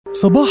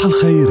صباح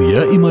الخير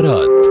يا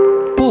إمارات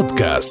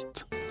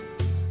بودكاست.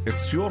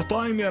 It's your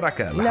time يا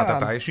ركال.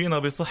 حتى تعيشين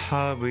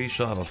بصحة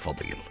بشهر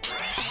الفضيل.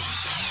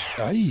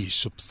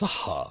 عيش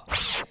بصحة.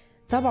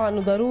 طبعا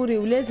وضروري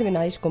ولازم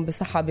نعيشكم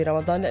بصحة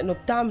برمضان، لأنه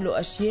بتعملوا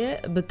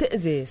أشياء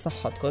بتأذي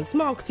صحتكم.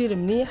 اسمعوا كتير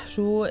منيح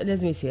شو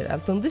لازم يصير.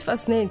 تنظيف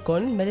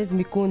أسنانكم ما لازم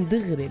يكون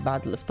دغري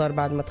بعد الإفطار،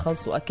 بعد ما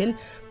تخلصوا أكل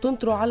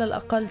بتنطروا على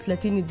الأقل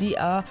 30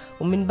 دقيقة،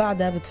 ومن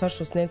بعدها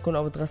بتفرشوا أسنانكم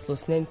أو بتغسلوا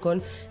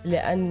أسنانكم،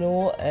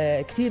 لأنه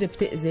كتير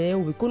بتأذي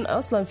وبيكون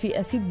أصلا في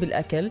أسيد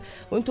بالأكل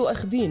وانتوا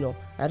أخدينه.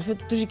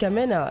 عرفت؟ بتجي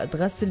كمان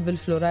تغسل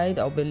بالفلورايد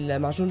أو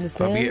بالمعجون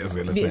الأسنان،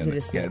 بيأذي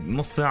الأسنان. يعني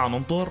نص ساعة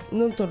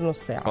ننطر نص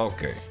ساعة.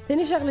 أوكي.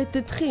 ثاني شغلة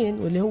التدخين،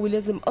 واللي هو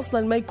لازم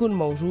أصلا ما يكون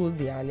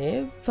موجود،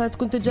 يعني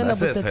فتكون تتجنبوا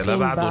التدخين. لا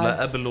بعده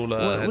لا قبل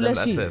ولا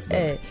شيء.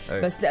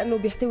 بس لأنه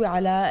بيحتوي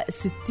على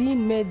 60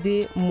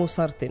 مادة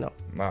مسرطنة.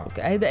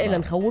 هيدا إلا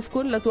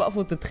نخوفكم لا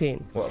توقفوا التدخين.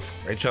 وقف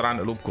عيد شر عن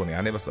قلوبكم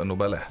يعني، بس أنه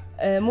بله.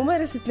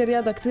 ممارسة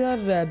الرياضة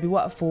كتير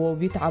بيوقفوا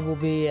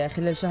وبيتعبوا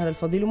خلال شهر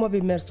الفضيل وما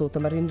بيمارسوا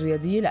تمارين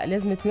رياضية. لا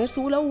لازم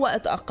تمارسوا ولو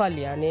وقت أقل،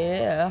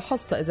 يعني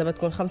حصة إذا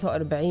بدكم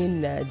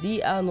 45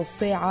 دقيقة نص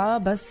ساعة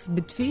بس،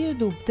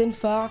 بتفيد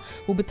وبتنفع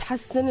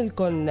وبتحسن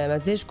لكم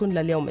مزاجكم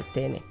لليوم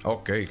التاني.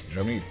 أوكي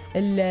جميل.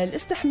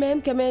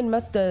 الاستحمام كمان ما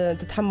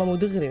تتحمموا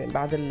دغري من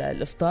بعد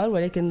الإفطار،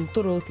 ولكن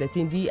انطروا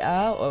 30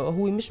 دقيقة.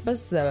 هو مش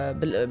بس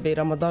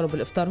برمضان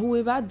وبالإفطار،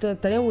 هو بعد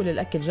تناول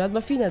الأكل جاد ما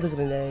فينا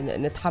دغري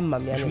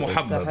نتحمم، يعني مش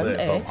محبب.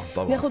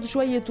 طبعا ناخد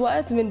شوية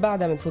وقت من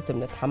بعدها بنفوت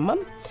بنتحمم.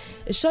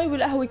 الشاي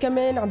والقهوة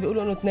كمان عم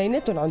بيقولوا انه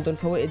اثنيناتهم عندهم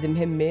فوائد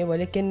مهمة،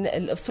 ولكن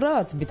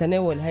الافراط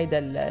بتناول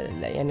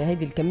يعني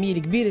هيدي الكمية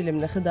الكبيرة اللي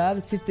بناخدها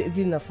بتصير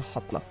تأذي لنا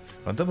صحتنا.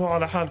 انتبهوا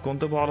على حالكم،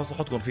 انتبهوا على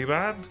صحتكم.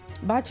 في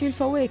بعد في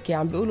الفواكه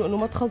عم بيقولوا انه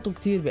ما تخلطوا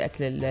كتير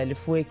باكل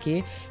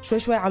الفواكه،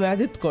 شوي على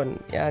معدتكم،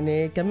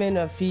 يعني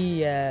كمان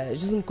في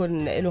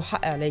جسمكم له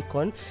حق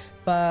عليكم،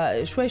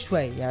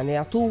 فشوي يعني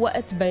يعطوه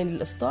وقت بين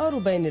الإفطار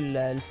وبين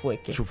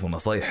الفواكه. شوفوا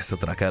نصايح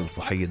ست ركال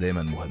صحية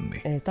دايما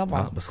مهمة.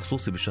 طبعا. بس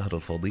خصوصي بالشهر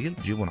الفضيل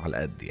جيبون على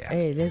القد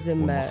يعني.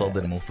 لازم،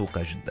 والمصادر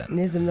موثوقة جدا،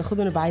 لازم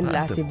ناخذهم بعين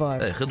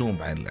الاعتبار. خذهم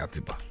بعين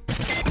الاعتبار.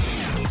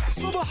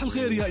 صباح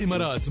الخير يا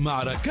إمارات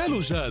مع ركال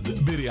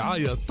وجاد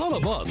برعاية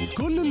طلبات.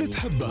 كل اللي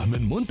تحبه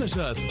من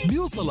منتجات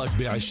بيوصلك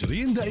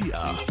ب20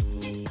 دقيقة.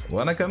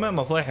 وانا كمان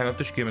نصايحي ما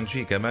بتشكي من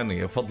شيء، كمان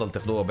يفضل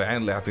تاخذوها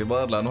بعين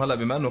الاعتبار، لانه هلا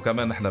بما انه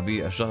كمان نحن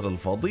بالشهر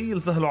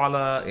الفضيل سهلوا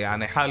على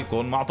يعني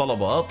حالكم مع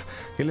طلبات.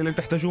 كل اللي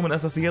بتحتاجوه من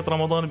اساسيات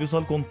رمضان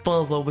بيوصلكم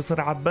طازه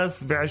وبسرعه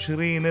بس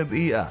ب20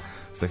 دقيقه.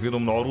 استفيدوا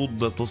من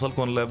عروض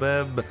بتوصلكم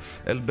لباب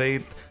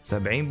البيت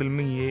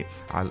 70%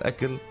 على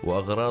الاكل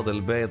واغراض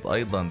البيت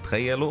ايضا،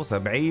 تخيلوا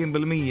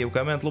 70%.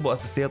 وكمان اطلبوا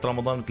اساسيات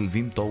رمضان مثل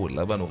الفيمتو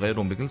واللبن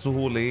وغيرهم بكل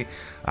سهوله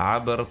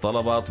عبر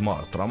طلبات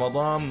مارت.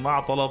 رمضان مع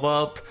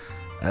طلبات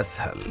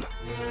أسهل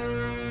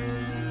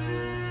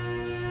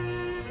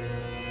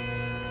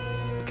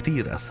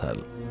كتير، أسهل.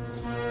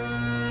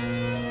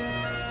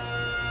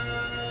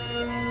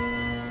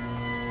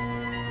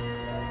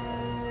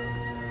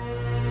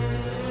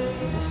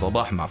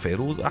 والصباح مع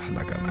فيروز أحلى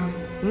كمان.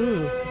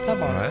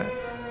 طبعا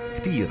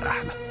كتير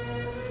أحلى.